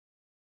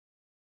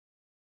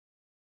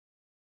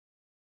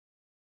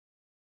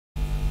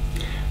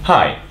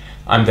Hi,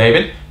 I'm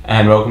David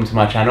and welcome to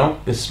my channel.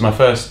 This is my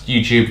first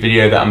YouTube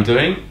video that I'm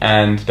doing,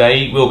 and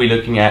today we'll be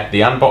looking at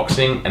the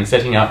unboxing and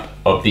setting up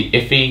of the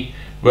Eufy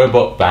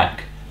Robo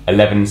Vac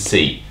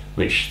 11c,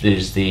 which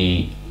is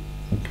the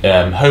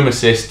home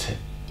assist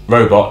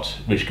robot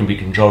which can be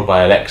controlled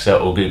by Alexa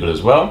or Google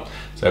as well.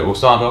 So we'll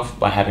start off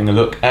by having a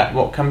look at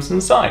what comes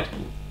inside.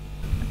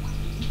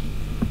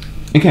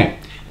 Okay,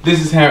 this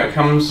is how it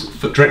comes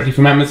directly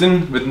from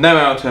Amazon with no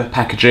outer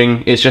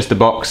packaging. It's just a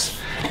box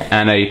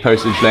and a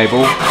postage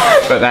label,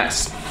 but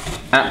that's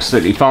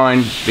absolutely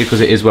fine because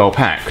it is well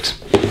packed.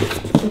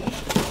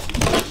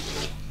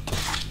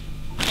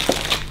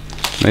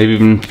 They've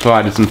even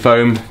provided some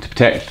foam to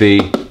protect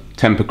the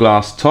tempered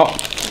glass top.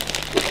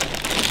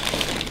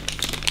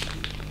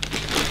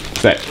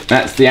 So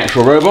that's the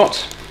actual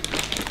robot,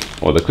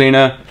 or the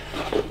cleaner.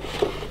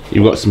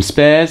 You've got some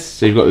spares,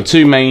 so you've got the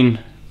two main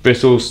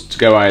bristles to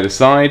go either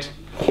side,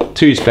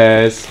 two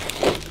spares,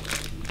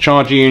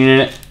 charger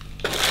unit,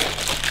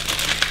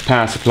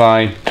 power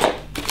supply.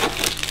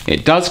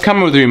 It does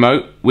come with a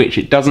remote, which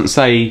it doesn't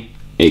say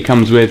it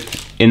comes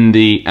with in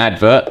the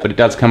advert, but it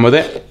does come with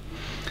it.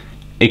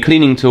 A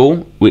cleaning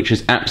tool, which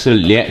is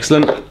absolutely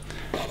excellent,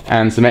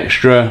 and some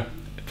extra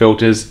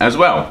filters as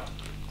well.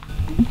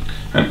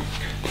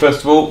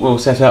 First of all, we'll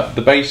set up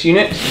the base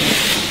unit.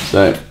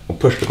 So we'll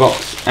push the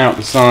box out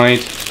the side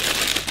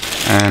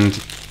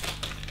and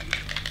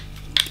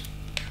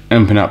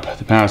open up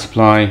the power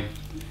supply.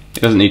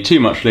 It doesn't need too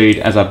much lead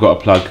as I've got a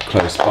plug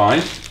close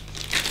by.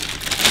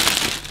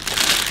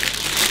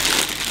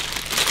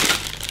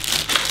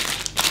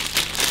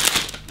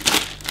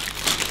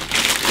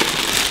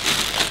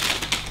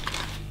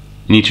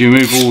 You need to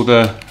remove all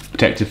the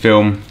protective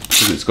film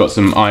because it's got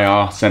some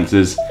IR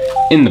sensors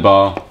in the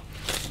bar,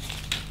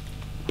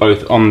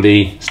 both on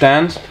the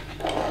stand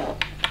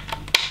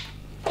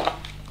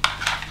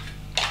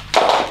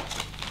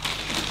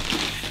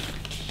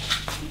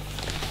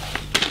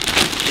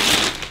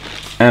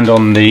and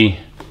on the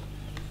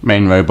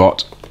main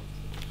robot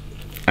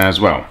as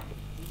well.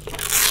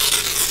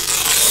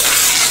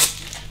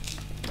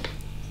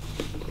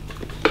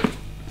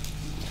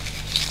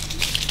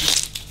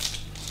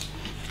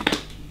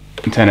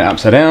 Turn it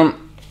upside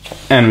down,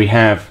 and we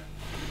have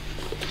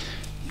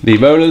the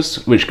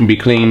rollers, which can be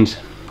cleaned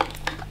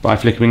by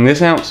flickering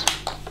this out.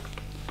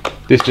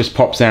 This just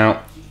pops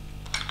out,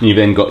 and you've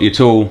then got your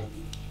tool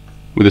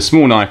with a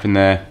small knife in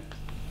there,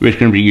 which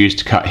can be used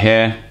to cut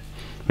hair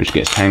which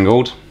gets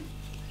tangled,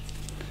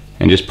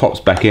 and just pops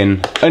back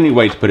in. Only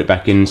way to put it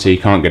back in so you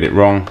can't get it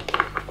wrong.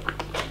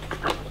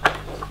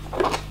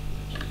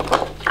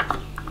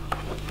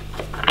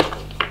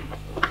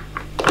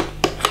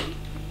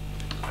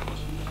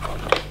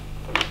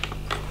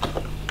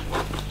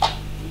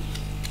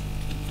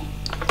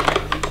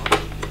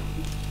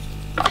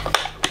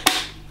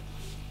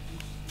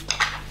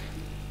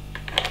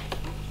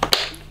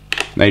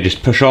 They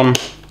just push on,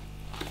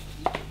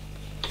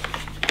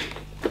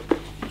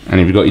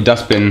 and if you've got your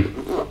dustbin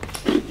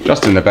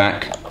just in the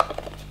back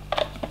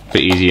for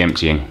easy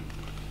emptying,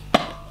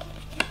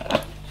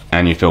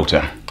 and your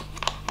filter.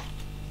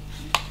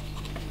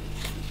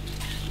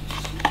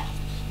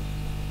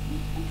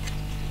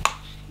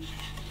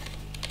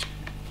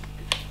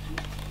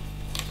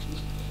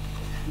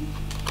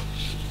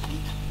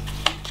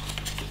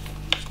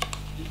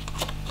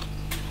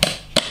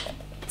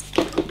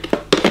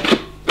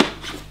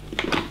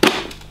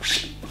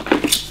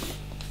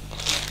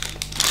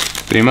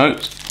 The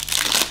remote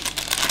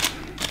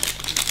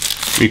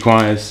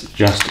requires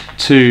just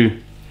two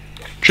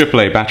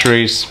AAA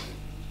batteries,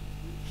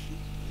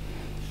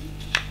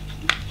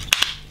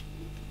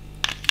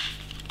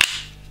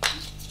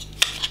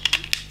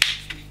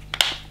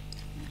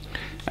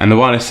 and the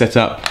wireless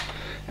setup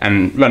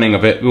and running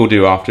of it we'll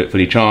do after it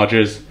fully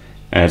charges,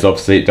 as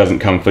obviously it doesn't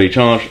come fully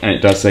charged, and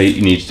it does say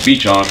it needs to be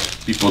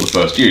charged before the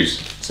first use.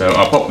 So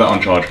I'll pop that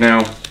on charge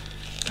now,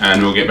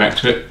 and we'll get back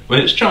to it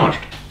when it's charged.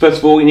 First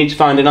of all, you need to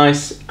find a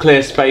nice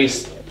clear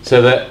space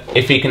so that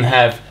if you can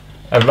have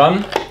a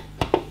run,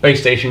 base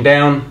station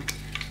down,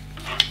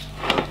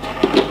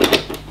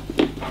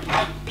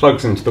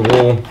 plugs into the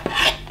wall,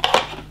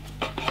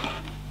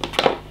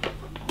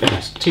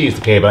 just tease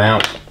the cable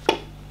out,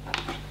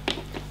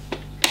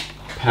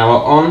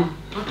 power on.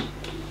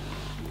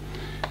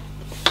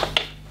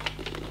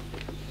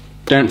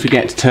 Don't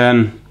forget to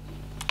turn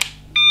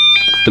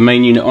the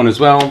main unit on as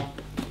well.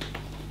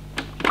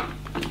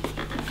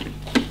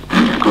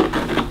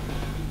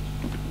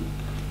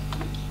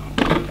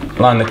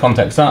 Line the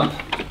contacts up,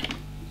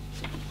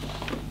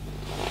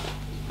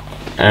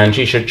 and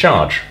she should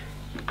charge.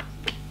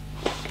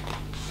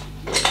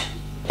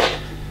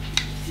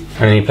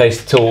 And then you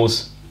place the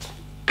tools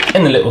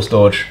in the little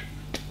storage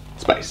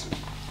space.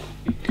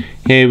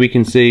 Here we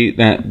can see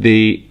that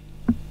the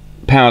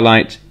power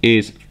light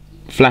is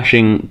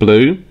flashing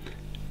blue,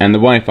 and the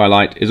Wi-Fi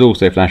light is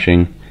also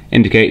flashing,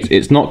 indicates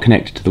it's not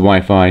connected to the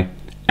Wi-Fi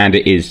and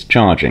it is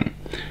charging.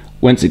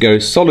 Once it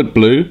goes solid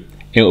blue,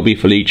 it will be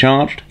fully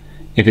charged.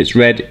 If it's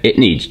red, it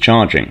needs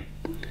charging.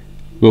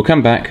 We'll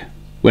come back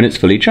when it's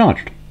fully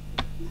charged.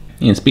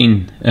 it's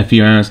been a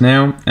few hours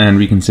now, and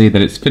we can see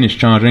that it's finished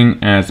charging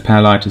as the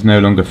power light is no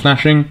longer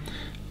flashing,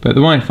 but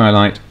the Wi-Fi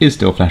light is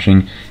still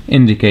flashing,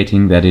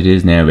 indicating that it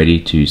is now ready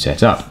to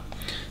set up.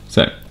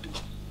 So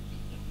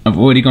I've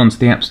already gone to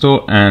the App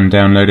Store and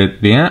downloaded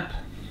the app,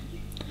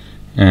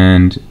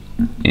 and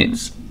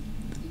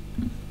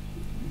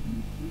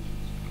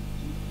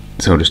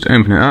so I'll just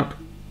open it up,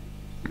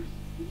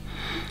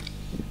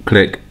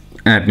 click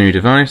Add New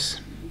Device,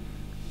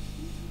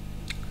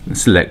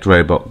 select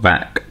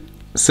RoboVac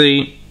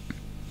C,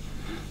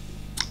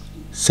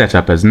 set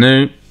up as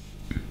new,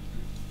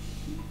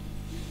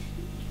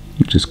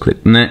 just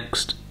click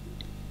Next,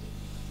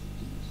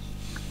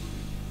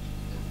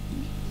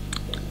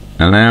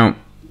 allow,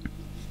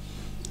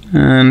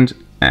 and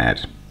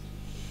add.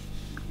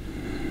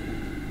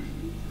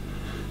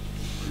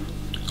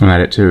 I'll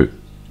add it to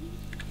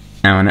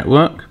our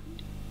network.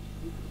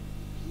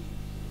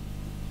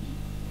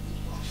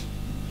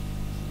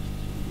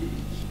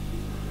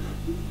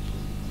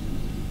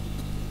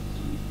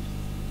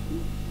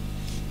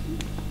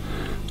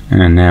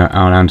 And now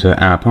I'll enter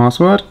our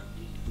password.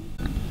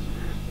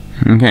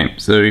 Okay,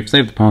 so we've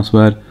saved the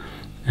password,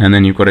 and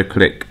then you've got to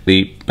click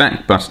the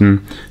back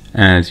button,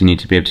 as you need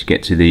to be able to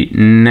get to the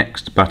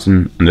next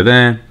button under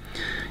there.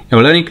 It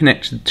will only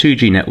connect to the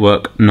 2G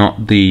network,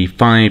 not the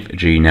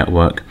 5G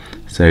network,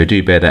 so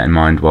do bear that in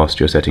mind whilst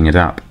you're setting it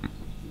up.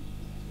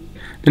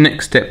 The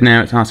next step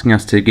now, it's asking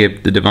us to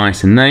give the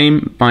device a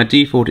name. By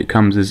default it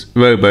comes as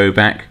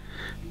RoboVac,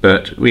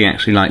 but we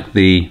actually like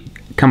the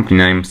company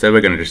name, so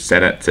we're going to just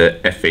set it to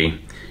Eufy.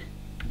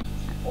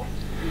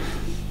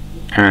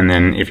 And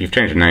then if you've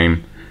changed the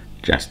name,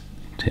 just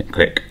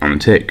click on the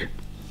tick,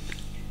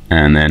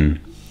 and then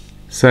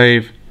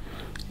save,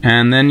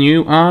 and then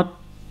you are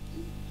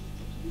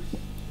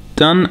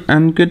done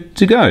and good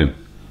to go.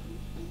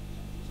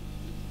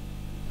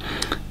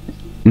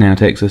 Now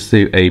takes us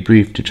through a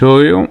brief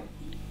tutorial.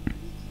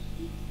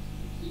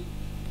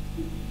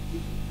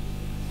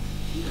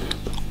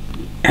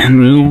 And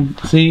we'll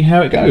see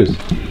how it goes.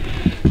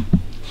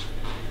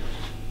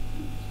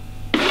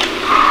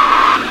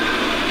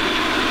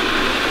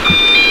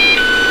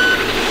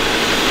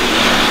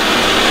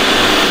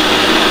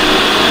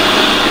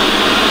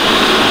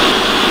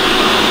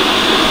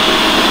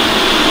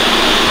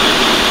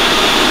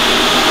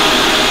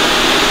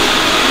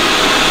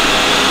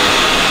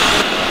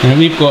 Now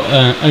we've got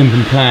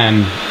open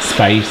plan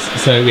space,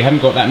 so we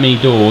haven't got that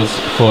many doors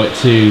for it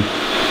to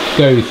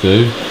go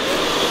through.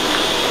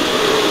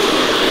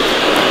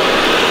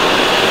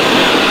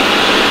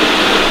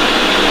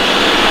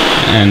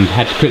 And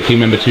had to quickly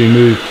remember to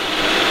remove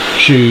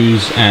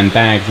shoes and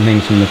bags and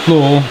things from the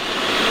floor.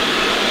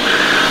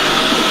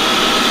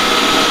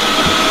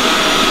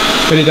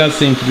 But it does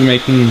seem to be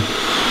making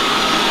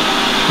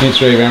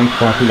its way around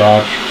quite a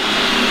large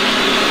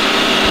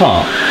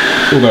part,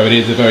 although it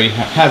is a very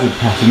haphazard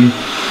pattern.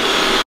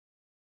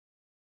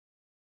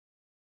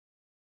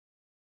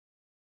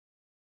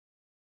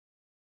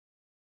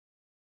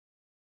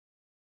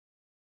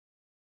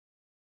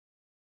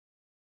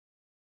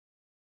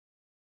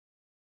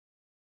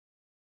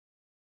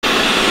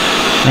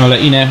 I'll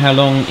let you know how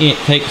long it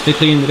takes to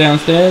clean the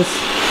downstairs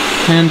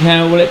and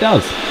how well it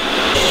does.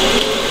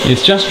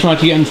 It's just tried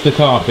to get into the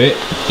carpet.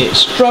 It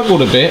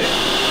struggled a bit,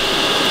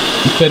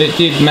 but it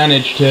did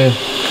manage to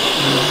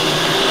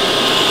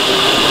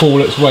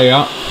pull its way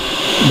up,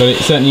 but it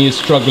certainly is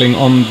struggling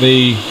on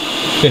the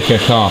thicker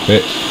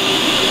carpet.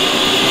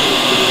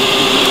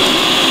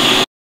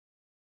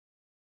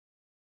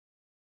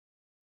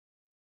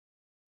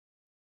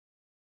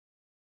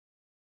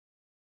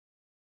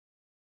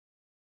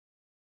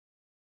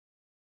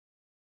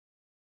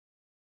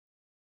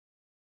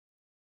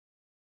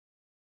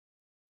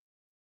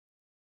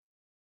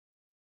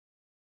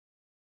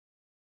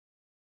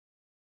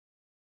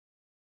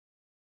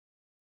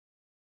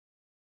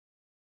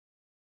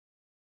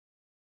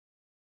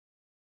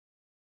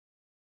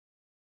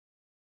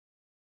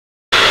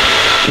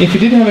 If you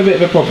did have a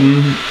bit of a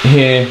problem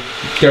here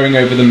going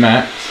over the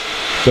mat,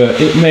 but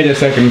it made a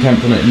second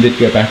attempt on it and did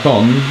go back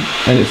on,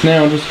 and it's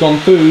now just gone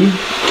through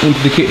into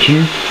the kitchen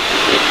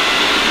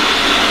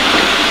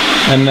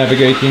and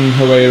navigating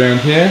her way around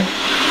here.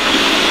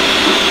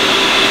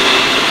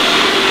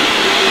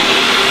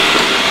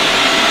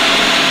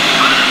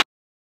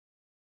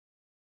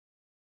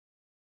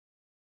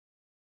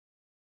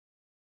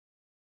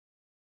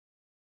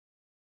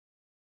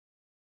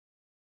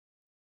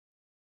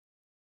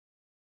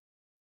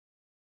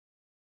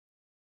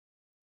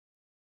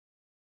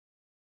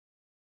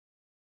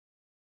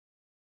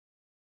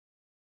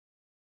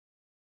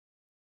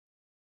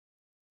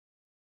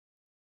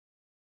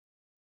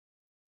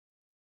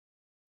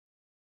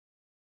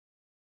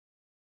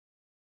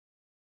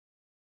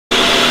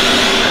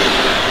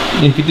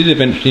 If you did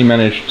eventually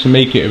manage to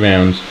make it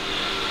around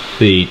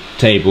the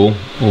table,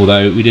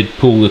 although we did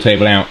pull the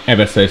table out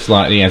ever so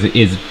slightly as it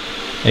is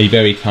a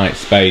very tight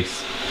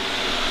space,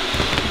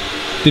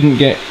 didn't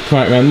get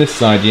quite around this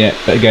side yet,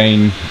 but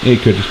again it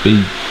could just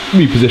be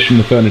reposition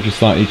the furniture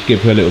slightly to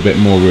give her a little bit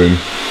more room.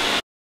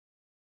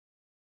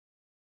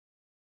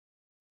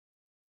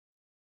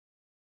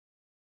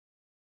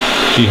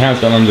 She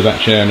has gone under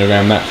that chair and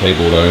around that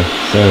table though,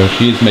 so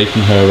she is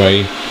making her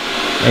way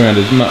around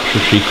as much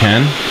as she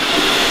can.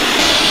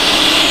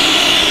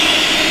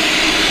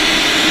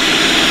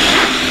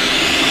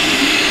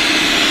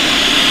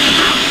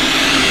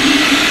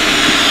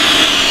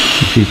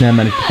 She's now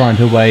managed to find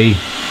her way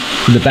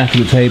to the back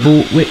of the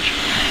table, which,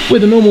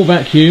 with a normal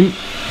vacuum,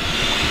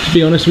 to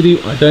be honest with you,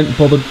 I don't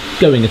bother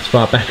going as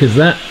far back as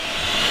that.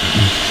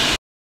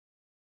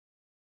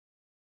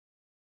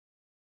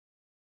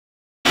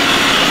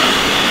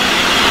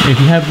 If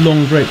you have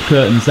long draped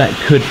curtains, that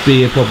could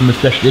be a problem,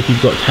 especially if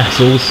you've got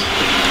tassels.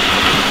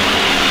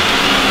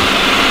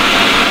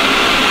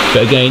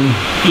 But again,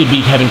 you'd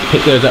be having to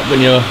pick those up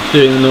when you're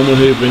doing the normal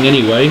hoovering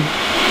anyway.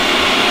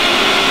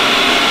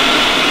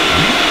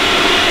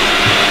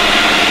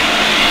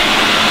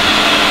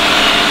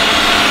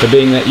 So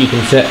being that you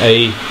can set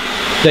a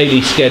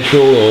daily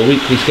schedule or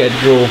weekly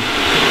schedule,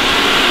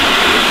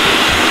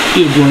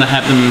 you'd want to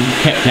have them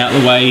kept out of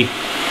the way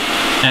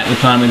at the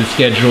time of the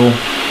schedule.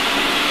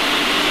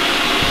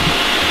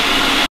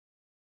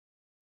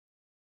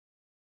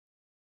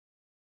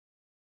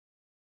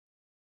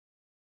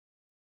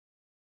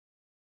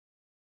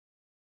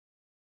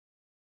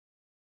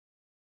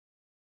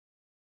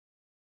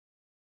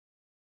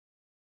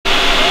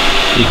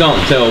 You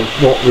can't tell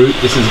what route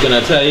this is going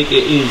to take.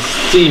 It is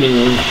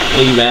seemingly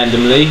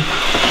randomly.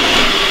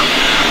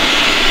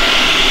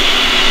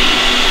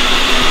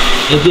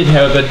 It did,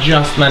 however,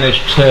 just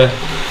manage to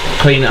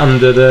clean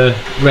under the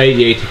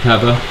radiator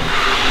cover,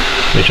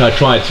 which I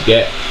tried to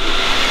get,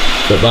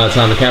 but by the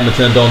time the camera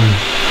turned on,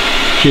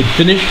 she'd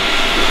finished.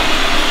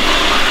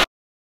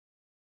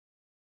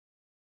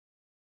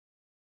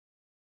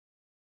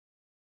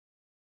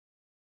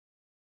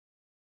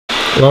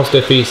 Whilst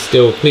Eufy's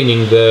still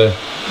cleaning the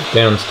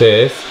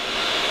downstairs,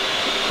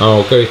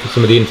 I'll go through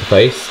some of the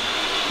interface.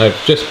 I've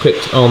just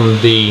clicked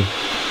on the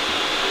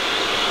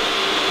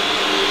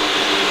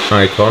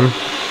icon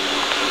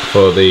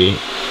for the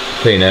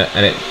cleaner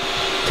and it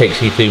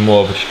takes you through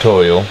more of a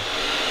tutorial.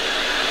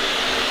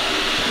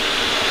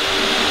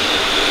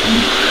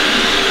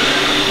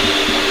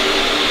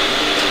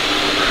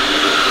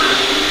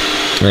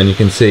 And you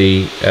can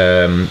see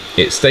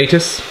its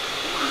status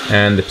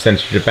and the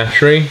percentage of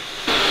battery.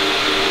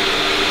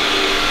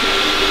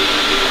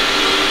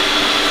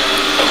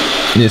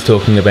 It's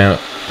talking about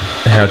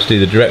how to do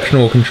the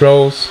directional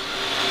controls,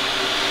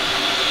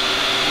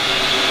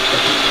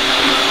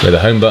 where the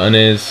home button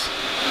is,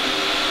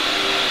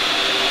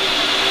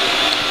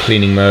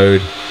 cleaning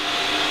mode,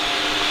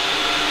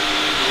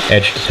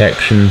 edge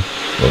detection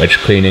or edge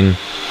cleaning,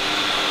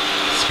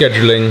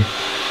 scheduling,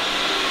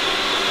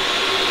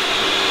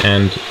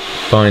 and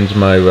find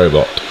my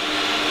robot.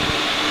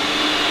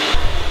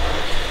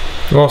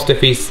 Whilst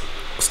Eufy's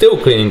still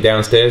cleaning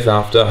downstairs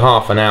after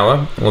half an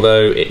hour,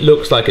 although it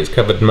looks like it's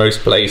covered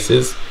most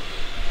places,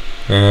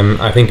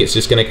 I think it's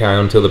just going to carry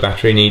on until the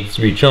battery needs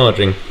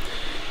recharging.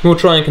 We'll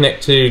try and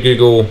connect to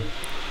Google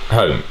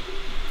Home.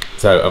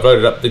 So I've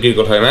loaded up the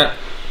Google Home app,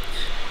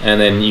 and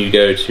then you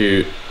go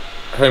to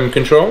Home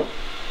Control,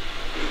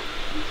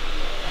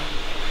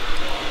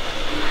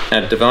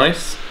 Add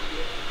Device.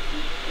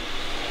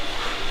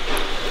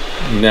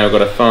 You've now got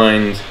to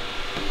find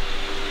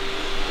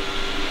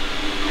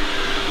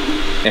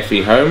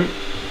Eufy Home.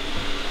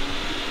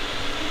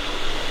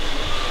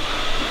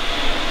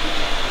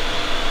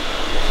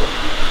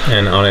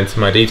 And I'll enter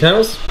my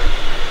details.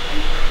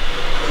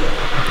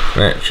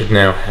 That should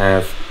now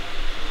have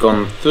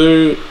gone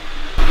through.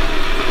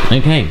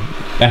 Okay,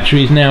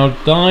 battery's now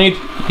died.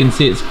 You can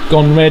see it's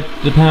gone red,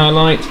 the power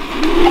light.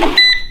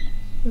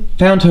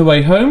 Found her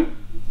way home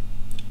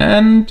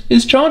and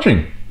is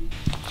charging.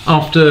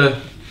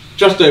 After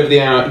just over the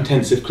hour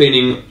intensive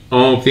cleaning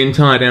of the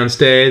entire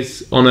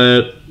downstairs on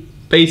a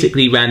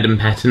basically random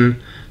pattern,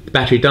 the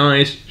battery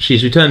dies,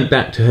 she's returned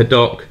back to her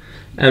dock,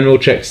 and we'll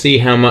check to see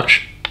how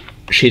much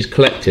she's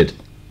collected.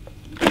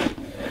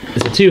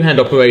 It's a two-hand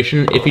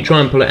operation. If you try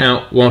and pull it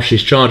out while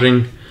she's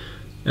charging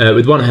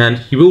with one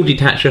hand, you will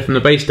detach her from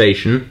the base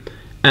station,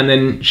 and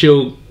then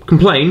she'll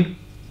complain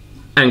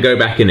and go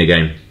back in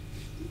again.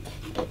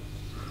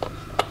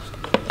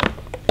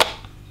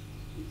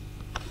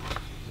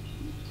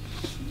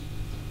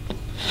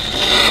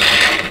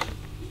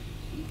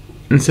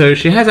 And so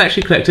she has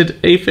actually collected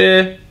a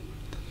fair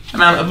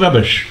amount of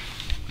rubbish.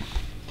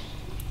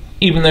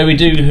 Even though we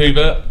do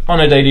hoover on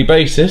a daily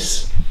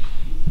basis.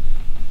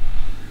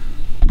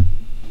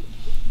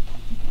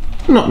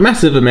 Not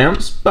massive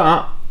amounts,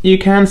 but you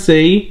can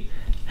see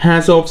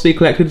has obviously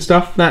collected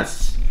stuff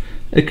that's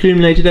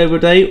accumulated over a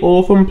day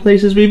or from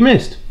places we've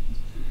missed.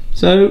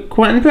 So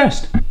quite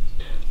impressed.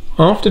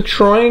 After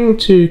trying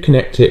to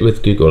connect it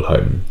with Google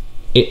Home,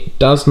 it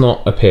does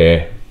not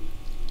appear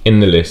in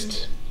the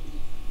list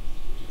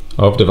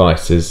of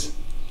devices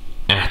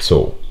at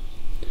all.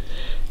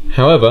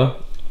 However,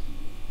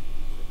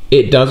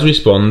 it does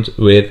respond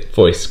with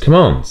voice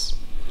commands.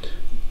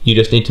 You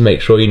just need to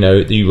make sure you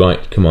know the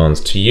right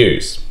commands to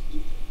use.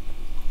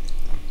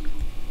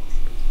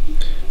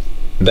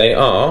 They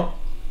are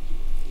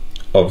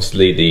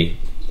obviously the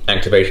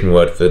activation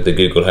word for the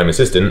Google Home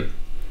Assistant,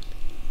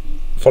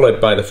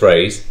 followed by the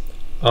phrase,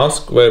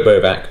 ask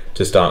RoboVac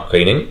to start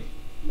cleaning,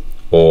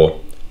 or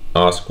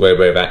ask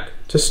RoboVac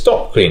to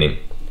stop cleaning,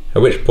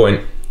 at which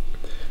point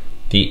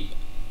the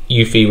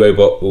Eufy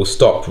robot will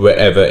stop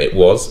wherever it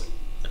was.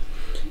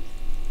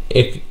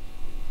 If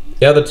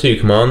the other two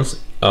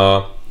commands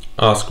are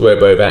ask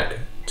RoboVac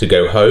to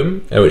go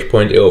home, at which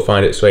point it will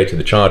find its way to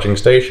the charging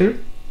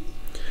station,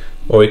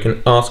 or you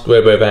can ask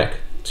RoboVac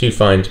to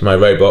find my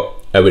robot,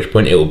 at which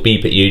point it will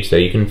beep at you so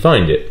you can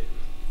find it.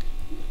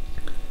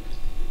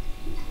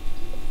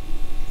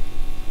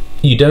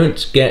 You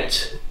don't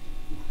get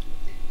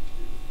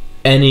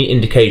any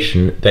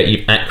indication that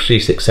you've actually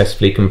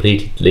successfully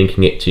completed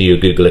linking it to your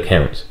Google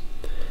account.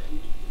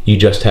 You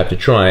just have to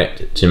try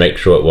it to make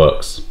sure it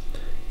works.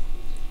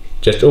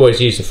 Just always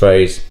use the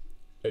phrase,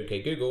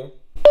 OK Google,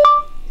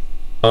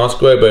 ask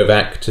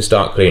RoboVac to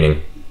start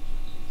cleaning.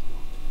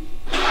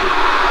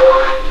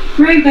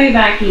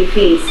 RoboVac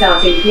Eufy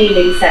starting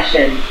cleaning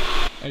session.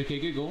 OK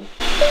Google,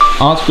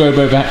 ask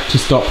RoboVac to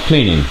stop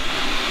cleaning.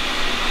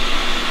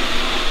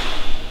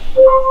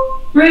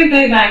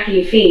 RoboVac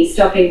Eufy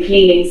stopping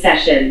cleaning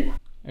session.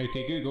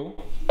 OK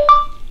Google,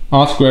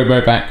 ask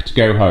RoboVac to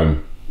go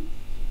home.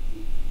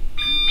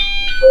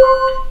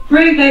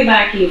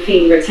 RoboVac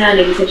Eufy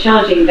returning to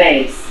charging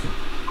base.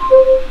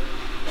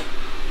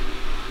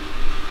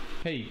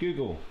 Hey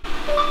Google,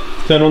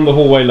 turn on the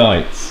hallway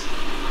lights.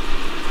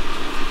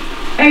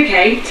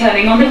 Okay,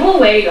 turning on the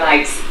hallway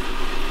lights.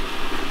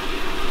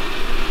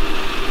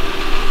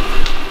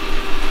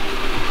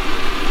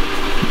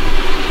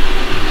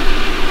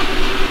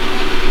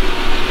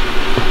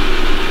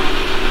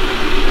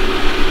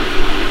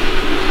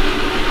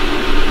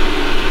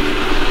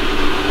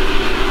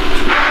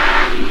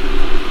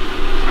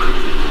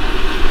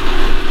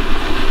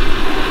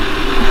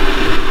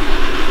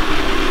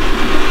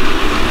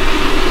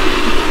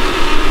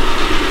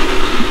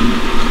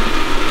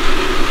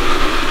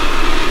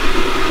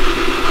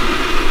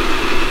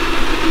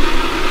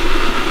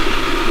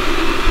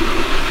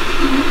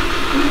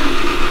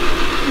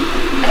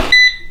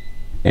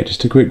 Yeah,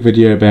 just a quick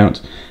video about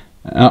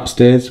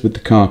upstairs with the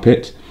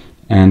carpet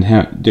and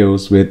how it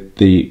deals with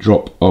the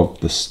drop of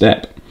the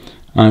step.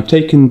 I've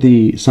taken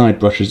the side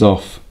brushes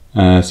off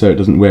so it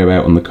doesn't wear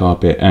out on the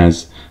carpet,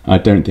 as I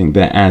don't think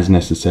they're as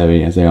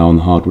necessary as they are on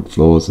the hardwood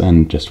floors,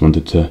 and just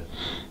wanted to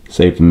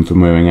save them from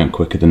wearing out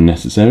quicker than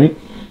necessary.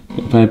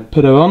 If I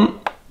put her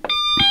on,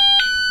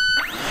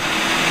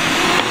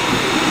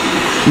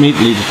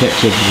 immediately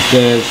detects her to the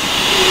stairs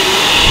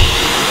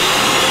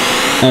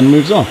and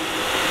moves off.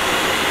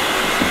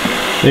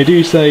 They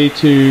do say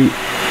to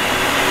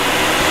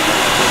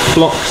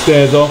block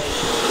stairs off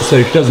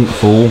so she doesn't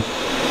fall,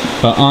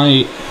 but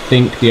I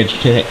think the edge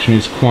detection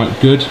is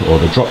quite good, or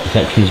the drop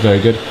detection is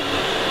very good,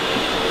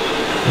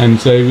 and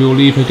so we'll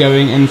leave her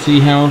going and see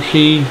how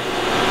she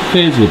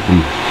fares with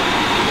them.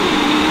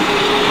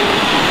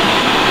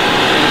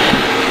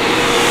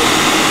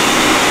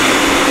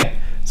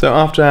 So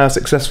after our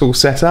successful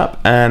setup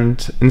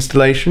and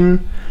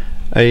installation,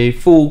 a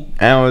full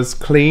hour's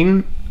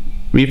clean,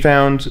 we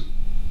found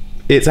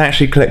it's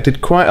actually collected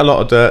quite a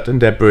lot of dirt and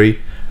debris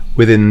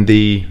within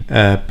the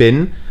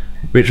bin,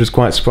 which was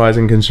quite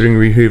surprising considering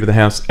we hoover the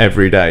house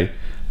every day.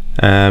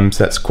 So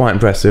that's quite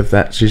impressive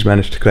that she's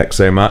managed to collect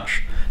so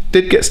much.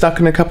 Did get stuck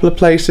in a couple of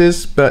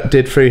places, but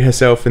did free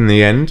herself in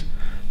the end.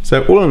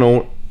 So all in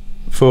all,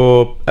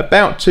 for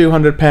about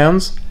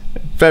 £200,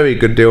 very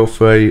good deal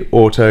for a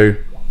auto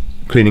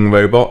cleaning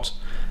robot.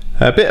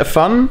 A bit of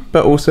fun,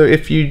 but also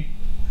if you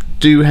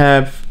do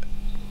have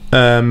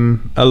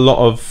a lot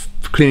of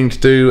cleaning to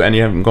do and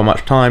you haven't got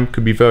much time,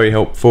 could be very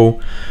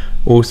helpful.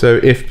 Also,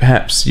 if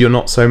perhaps you're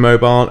not so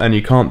mobile and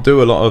you can't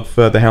do a lot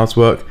of the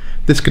housework,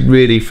 this could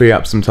really free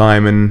up some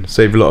time and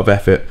save a lot of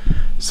effort.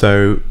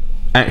 So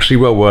actually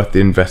well worth the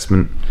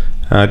investment.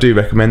 I do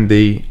recommend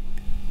the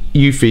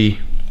Eufy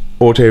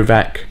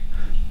RoboVac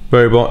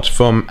robot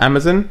from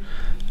Amazon.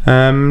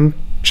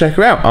 Check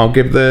her out, I'll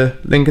give the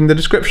link in the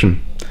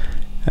description.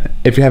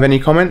 If you have any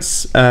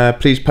comments,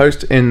 please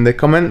post in the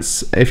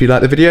comments. If you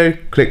like the video,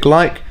 click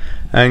like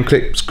and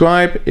click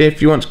subscribe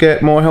if you want to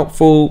get more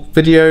helpful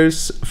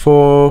videos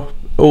for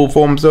all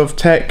forms of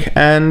tech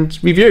and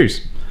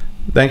reviews.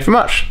 Thank you very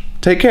much.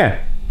 Take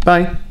care.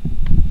 Bye.